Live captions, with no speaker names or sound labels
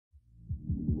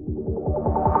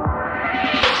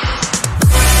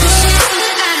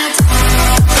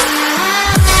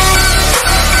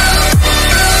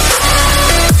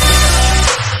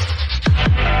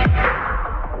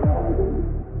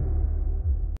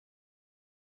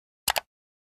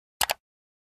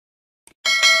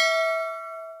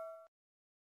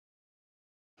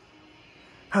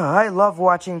I love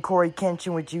watching Corey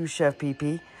Kenshin with you, Chef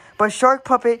PP. But Shark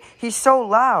Puppet, he's so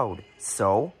loud.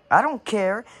 So, I don't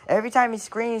care. Every time he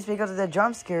screams because of the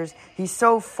jump scares, he's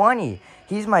so funny.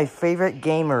 He's my favorite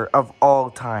gamer of all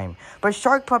time. But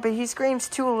Shark Puppet, he screams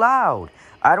too loud.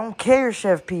 I don't care,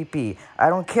 Chef PP. I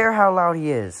don't care how loud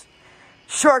he is.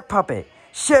 Shark Puppet,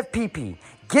 Chef PP,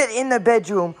 get in the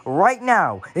bedroom right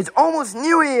now. It's almost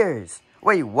New Year's.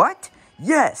 Wait, what?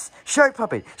 Yes, Shark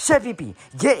Puppet, Chef PP,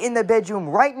 get in the bedroom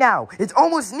right now. It's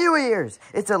almost New Year's.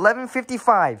 It's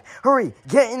 11:55. Hurry,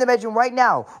 get in the bedroom right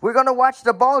now. We're gonna watch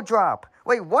the ball drop.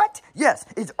 Wait, what? Yes,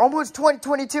 it's almost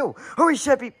 2022. Hurry,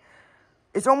 Chef PP.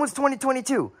 It's almost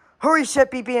 2022. Hurry, Chef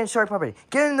PP and Shark Puppet.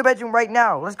 Get in the bedroom right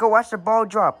now. Let's go watch the ball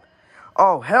drop.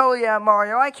 Oh, hell yeah,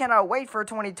 Mario. I cannot wait for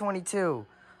 2022.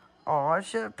 Oh,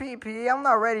 Chef PP, I'm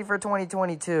not ready for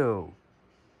 2022.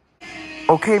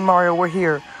 Okay, Mario, we're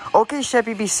here. Okay, Chef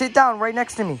PP, sit down right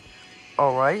next to me.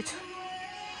 Alright.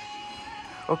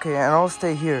 Okay, and I'll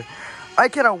stay here. I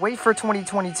cannot wait for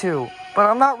 2022. But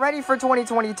I'm not ready for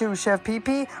 2022, Chef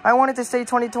PP. I wanted to say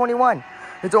 2021.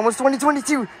 It's almost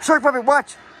 2022. Shark Puppet,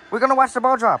 watch. We're gonna watch the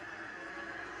ball drop.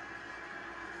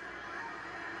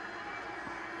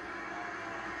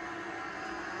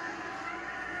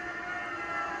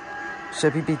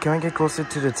 Chef PP, can we get closer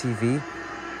to the TV?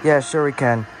 Yeah, sure we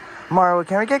can. Mario,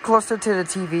 can we get closer to the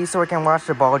TV so we can watch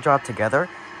the ball drop together?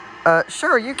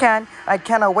 Sure, you can. I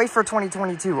cannot wait for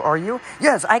 2022. Are you?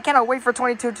 Yes, I cannot wait for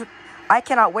 2022. I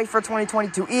cannot wait for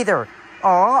 2022 either.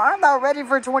 Oh, I'm not ready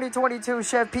for 2022,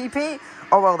 Chef PP.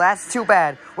 Oh, well, that's too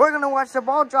bad. We're gonna watch the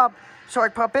ball drop,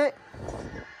 Shark Puppet.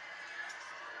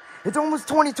 It's almost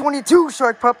 2022,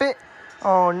 Shark Puppet.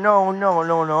 Oh, no.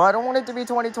 I don't want it to be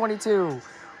 2022.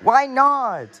 Why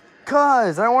not?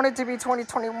 Cause I want it to be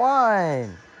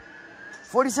 2021.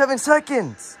 47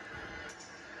 seconds.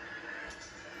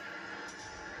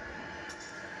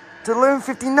 It's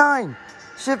 11:59.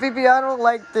 Chef PP, I don't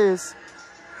like this.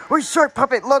 Where's Shark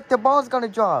Puppet? Look, the ball's gonna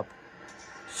drop.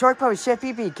 Shark Puppet, Chef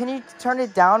PP, can you turn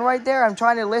it down right there? I'm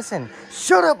trying to listen.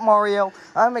 Shut up, Mario.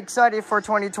 I'm excited for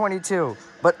 2022.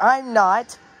 But I'm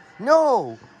not.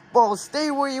 No. Ball,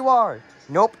 stay where you are.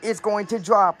 Nope, it's going to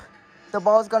drop. The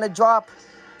ball's gonna drop.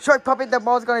 Shark Puppet, the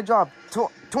ball's gonna drop.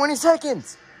 20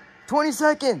 seconds. 20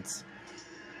 seconds.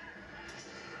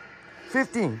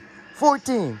 15,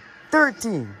 14,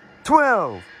 13,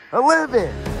 12,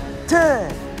 11,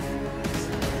 10,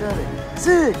 7,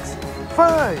 6,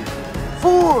 5,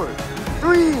 4,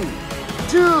 3,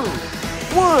 2,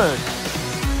 1.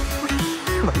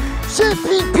 Chef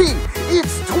PP,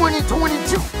 it's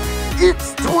 2022.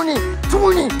 It's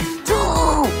 2022.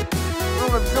 Oh,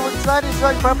 I'm so excited,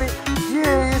 Shark Puppet.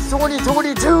 Yeah, it's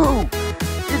 2022.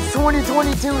 It's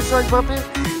 2022, Shark Puppet.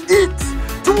 It's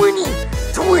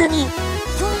 2022.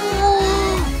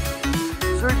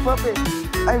 Shark Puppet,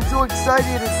 I'm so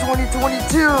excited. It's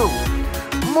 2022.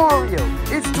 Mario,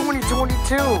 it's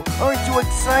 2022. Aren't you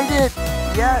excited?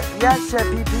 Yeah, Chef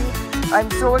PP. I'm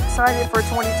so excited for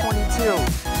 2022.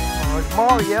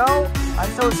 Mario, I'm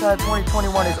so sad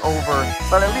 2021 is over.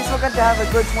 But at least we're going to have a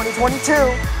good 2022,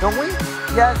 don't we?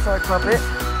 Yeah, Shark Puppet.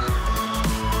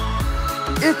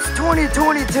 It's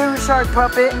 2022, Shark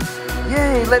Puppet.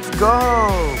 Yay, let's go.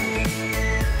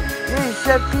 Yay,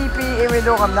 Chef PP, even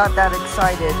though I'm not that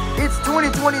excited. It's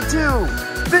 2022.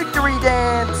 Victory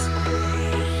dance.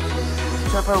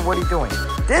 Chef Puppet, what are you doing?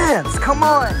 Dance, come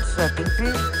on, Chef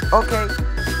PP. Okay.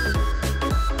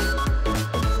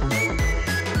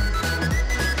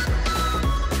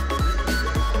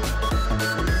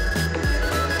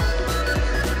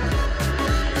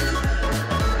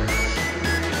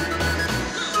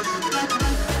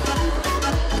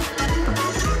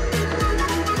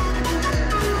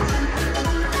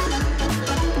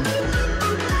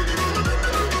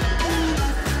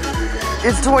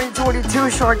 It's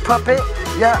 2022, Shark Puppet.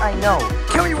 Yeah, I know.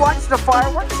 Can we watch the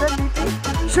fireworks, Chef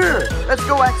PP? Sure, let's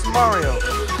go ask Mario.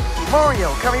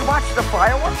 Mario, can we watch the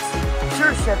fireworks?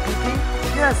 Sure, Chef PP.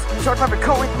 Yes, Shark Puppet,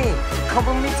 come with me. Come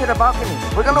with me to the balcony.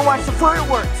 We're gonna watch the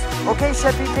fireworks. Okay,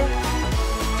 Chef PP?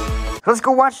 Let's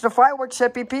go watch the fireworks,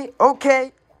 Chef PP.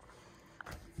 Okay.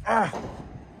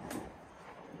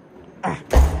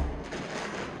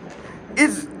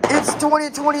 It's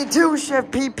 2022, Chef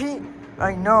PP.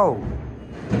 I know.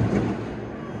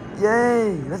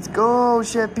 Yay, let's go,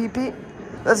 Chef PP.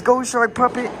 Let's go, Shark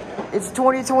Puppet. It's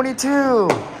 2022.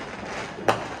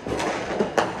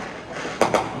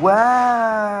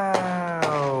 Wow.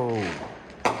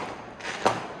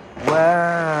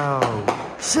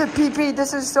 Chef PP,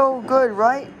 this is so good,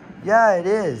 right? Yeah, it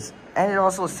is. And it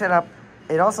also set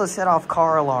off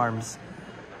car alarms.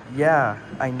 Yeah,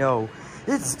 I know.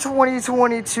 It's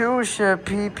 2022, Chef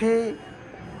PP.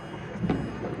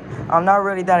 I'm not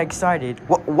really that excited.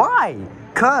 Why?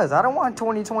 Cause I don't want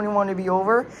 2021 to be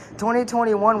over.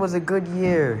 2021 was a good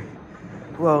year.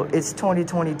 Well, it's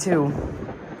 2022.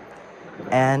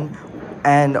 And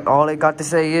all I got to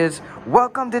say is,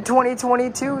 welcome to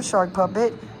 2022, Shark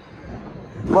Puppet.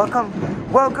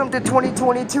 Welcome to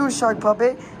 2022, Shark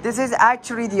Puppet. This is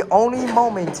actually the only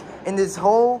moment in this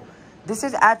whole... This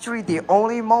is actually the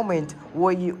only moment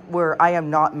where I am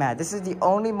not mad. This is the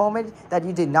only moment that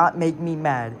you did not make me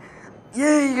mad.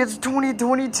 Yay, it's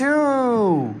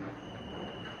 2022.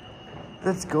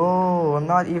 Let's go. I'm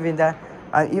not even that...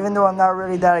 even though I'm not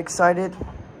really that excited,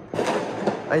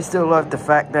 I still love the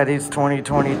fact that it's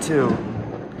 2022.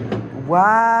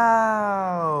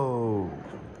 Wow.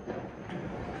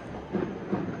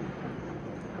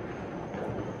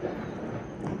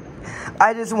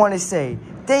 I just want to say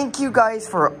thank you guys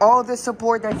for all the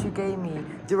support that you gave me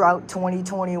throughout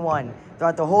 2021,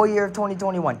 throughout the whole year of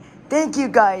 2021. Thank you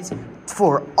guys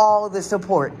for all the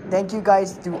support. Thank you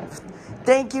guys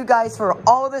for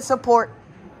all the support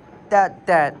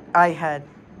that I had,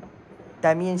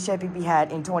 that me and Chef PP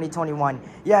had in 2021.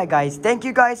 Yeah, guys, thank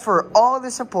you guys for all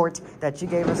the support that you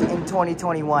gave us in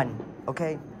 2021.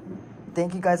 Okay,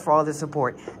 thank you guys for all the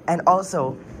support, and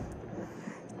also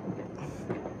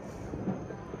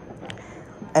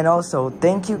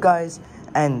thank you guys,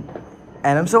 and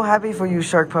I'm so happy for you,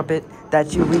 Shark Puppet,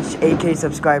 that you reached 8K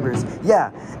subscribers.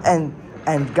 Yeah, and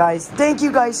guys, thank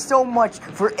you guys so much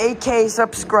for 8K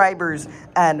subscribers,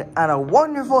 and a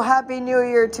wonderful Happy New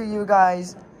Year to you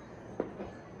guys.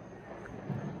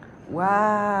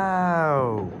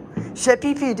 Wow. Chef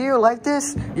PP, do you like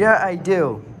this? Yeah, I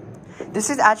do. This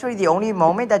is actually the only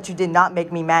moment that you did not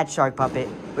make me mad, Shark Puppet.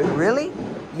 But really?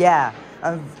 Yeah.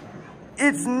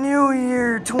 It's New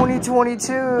Year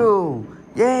 2022.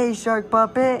 Yay, Shark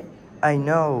Puppet. I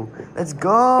know. Let's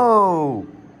go.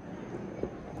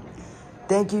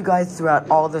 Thank you guys throughout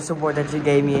all the support that you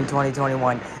gave me in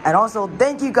 2021. And also,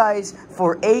 thank you guys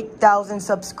for 8,000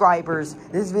 subscribers.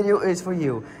 This video is for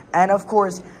you. And of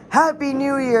course, Happy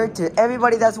New Year to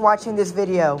everybody that's watching this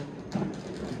video.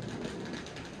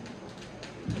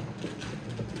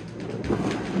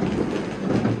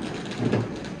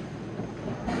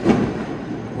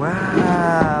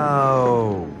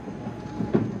 Wow.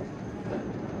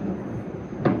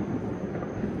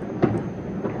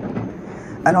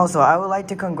 And also, I would like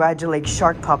to congratulate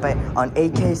Shark Puppet on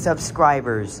 8K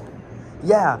subscribers.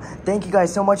 Yeah, thank you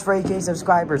guys so much for 8K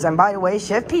subscribers. And by the way,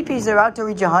 Chef PP is about to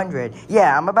reach 100.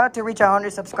 Yeah, I'm about to reach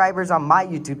 100 subscribers on my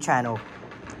YouTube channel.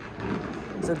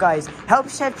 So guys, help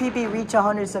Chef PP reach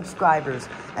 100 subscribers.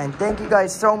 And thank you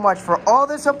guys so much for all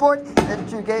the support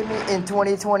that you gave me in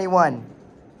 2021.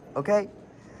 Okay?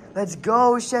 Let's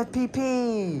go, Chef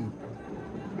PP.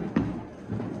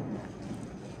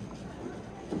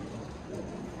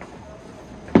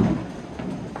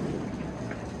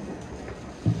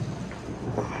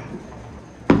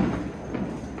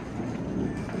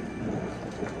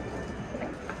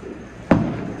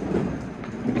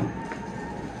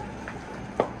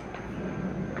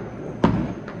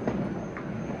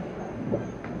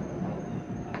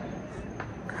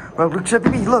 Look, Chef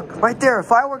PP, look, right there,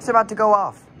 fireworks are about to go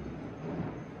off.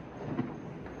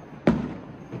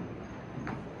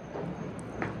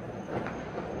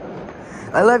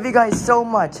 I love you guys so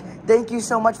much. Thank you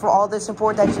so much for all the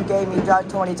support that you gave me throughout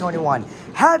 2021.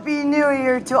 Happy New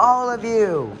Year to all of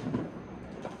you.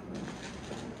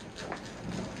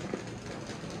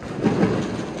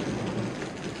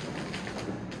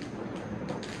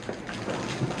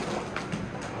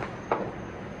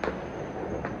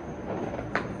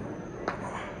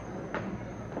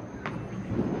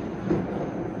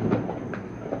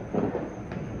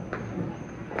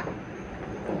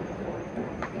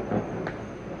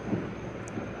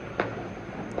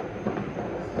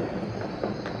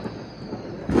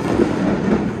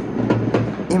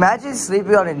 Imagine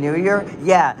sleeping on a New Year.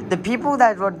 Yeah, the people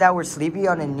that were sleepy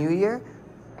on a New Year.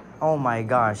 Oh my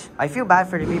gosh. I feel bad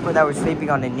for the people that were sleeping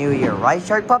on the New Year. Right,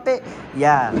 Shark Puppet?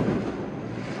 Yeah.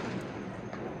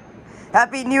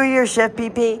 Happy New Year, Chef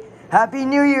PP. Happy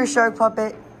New Year, Shark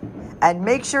Puppet. And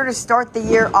make sure to start the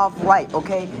year off right,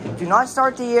 okay? Do not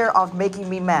start the year off making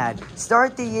me mad.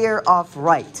 Start the year off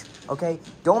right, okay?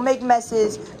 Don't make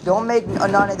messes. Don't make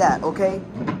none of that, okay?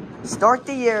 Start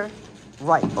the year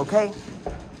right, okay?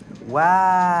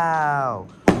 Wow.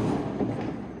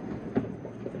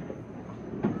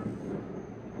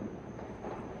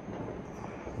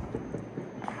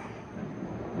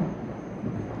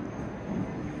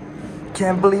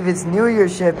 Can't believe it's New Year,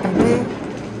 Chef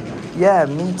PP. Yeah,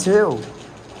 me too.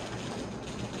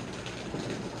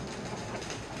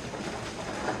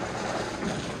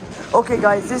 Okay,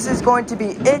 guys, this is going to be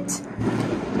it.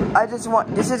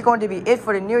 This is going to be it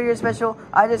for the New Year special.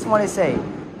 I just want to say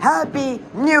Happy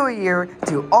New Year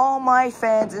to all my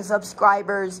fans and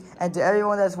subscribers and to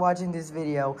everyone that's watching this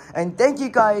video. And thank you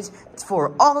guys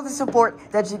for all the support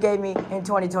that you gave me in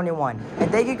 2021.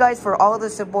 And thank you guys for all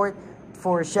the support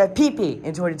for Chef Pee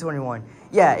in 2021.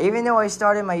 Yeah, even though I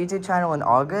started my YouTube channel in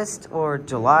August or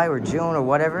July or June or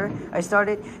whatever I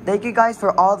started, thank you guys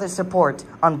for all the support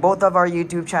on both of our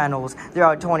YouTube channels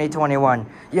throughout 2021.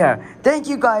 Yeah, thank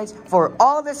you guys for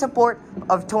all the support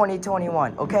of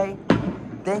 2021, okay?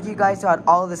 Thank you guys for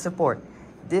all the support.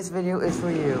 This video is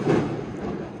for you.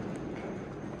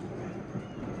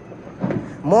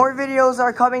 More videos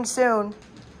are coming soon.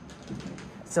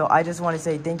 So I just want to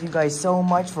say thank you guys so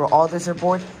much for all the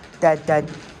support I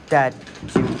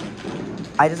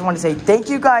just want to say thank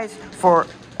you guys for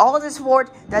all the support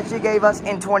that you gave us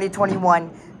in 2021.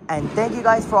 And thank you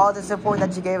guys for all the support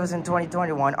that you gave us in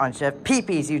 2021 on Chef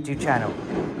Pee's YouTube channel.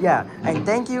 Yeah, and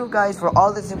thank you guys for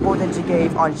all the support that you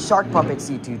gave on Shark Puppet's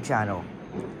YouTube channel.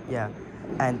 Yeah,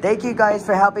 and thank you guys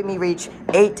for helping me reach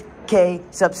 8K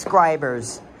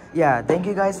subscribers. Yeah, thank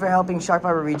you guys for helping Shark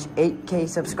Puppet reach 8K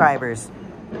subscribers.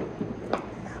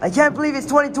 I can't believe it's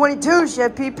 2022,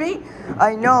 Chef Pee.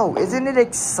 I know, isn't it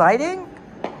exciting?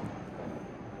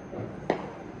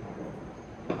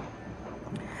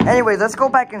 Anyways, let's go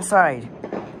back inside.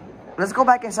 Let's go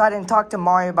back inside and talk to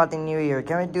Mario about the new year.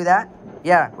 Can we do that?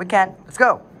 Yeah, we can. Let's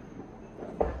go.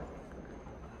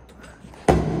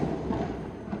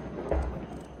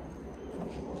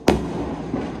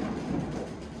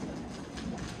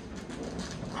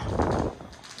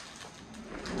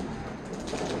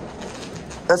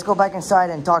 Let's go back inside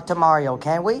and talk to Mario,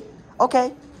 can we?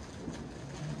 Okay.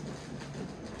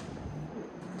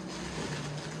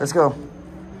 Let's go.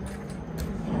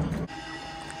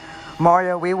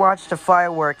 Mario, we watched the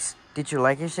fireworks. Did you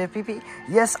like it, Chef Pee?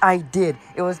 Yes, I did.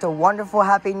 It was the wonderful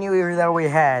Happy New Year that we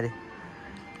had.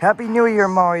 Happy New Year,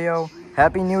 Mario.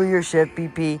 Happy New Year, Chef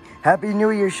Pee. Happy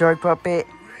New Year, Shark Puppet.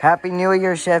 Happy New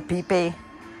Year, Chef Pee.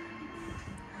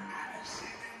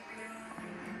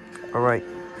 Alright.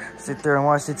 Sit there and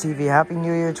watch the TV. Happy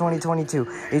New Year 2022.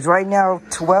 It's right now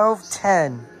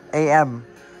 12:10 a.m.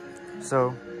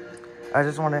 So I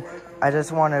just want to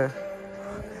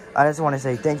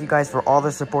say thank you guys for all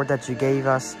the support that you gave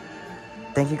us.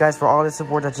 Thank you guys for all the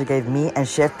support that you gave me and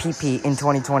Chef Pee in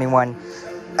 2021.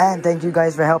 And thank you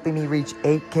guys for helping me reach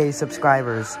 8K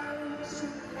subscribers.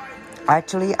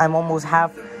 Actually, I'm almost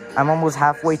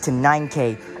halfway to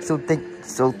 9K. So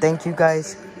thank you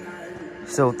guys.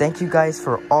 So thank you guys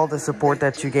for all the support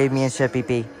that you gave me and Chef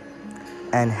Pee.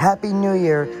 And Happy New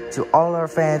Year to all our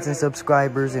fans and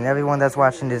subscribers and everyone that's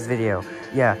watching this video.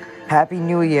 Yeah, Happy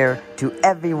New Year to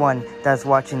everyone that's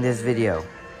watching this video.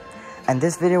 And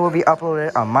this video will be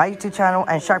uploaded on my YouTube channel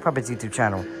and Shark Puppet's YouTube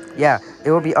channel. Yeah,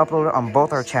 it will be uploaded on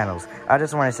both our channels. I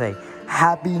just want to say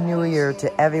Happy New Year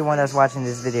to everyone that's watching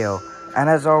this video. And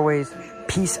as always,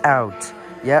 peace out.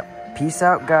 Yep, peace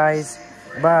out, guys.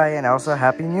 Bye, and also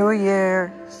Happy New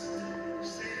Year.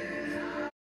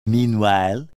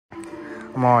 Meanwhile,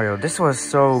 Mario, this was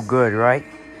so good, right?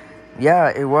 Yeah,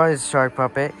 it was, Shark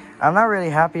Puppet. I'm not really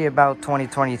happy about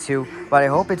 2022, but I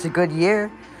hope it's a good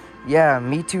year. Yeah,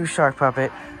 me too, Shark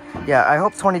Puppet. Yeah, I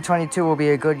hope 2022 will be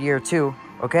a good year too,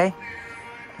 okay?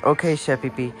 Okay, Chef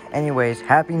Pee. Anyways,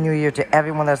 Happy New Year to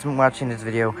everyone that's been watching this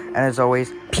video. And as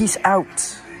always, peace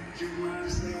out.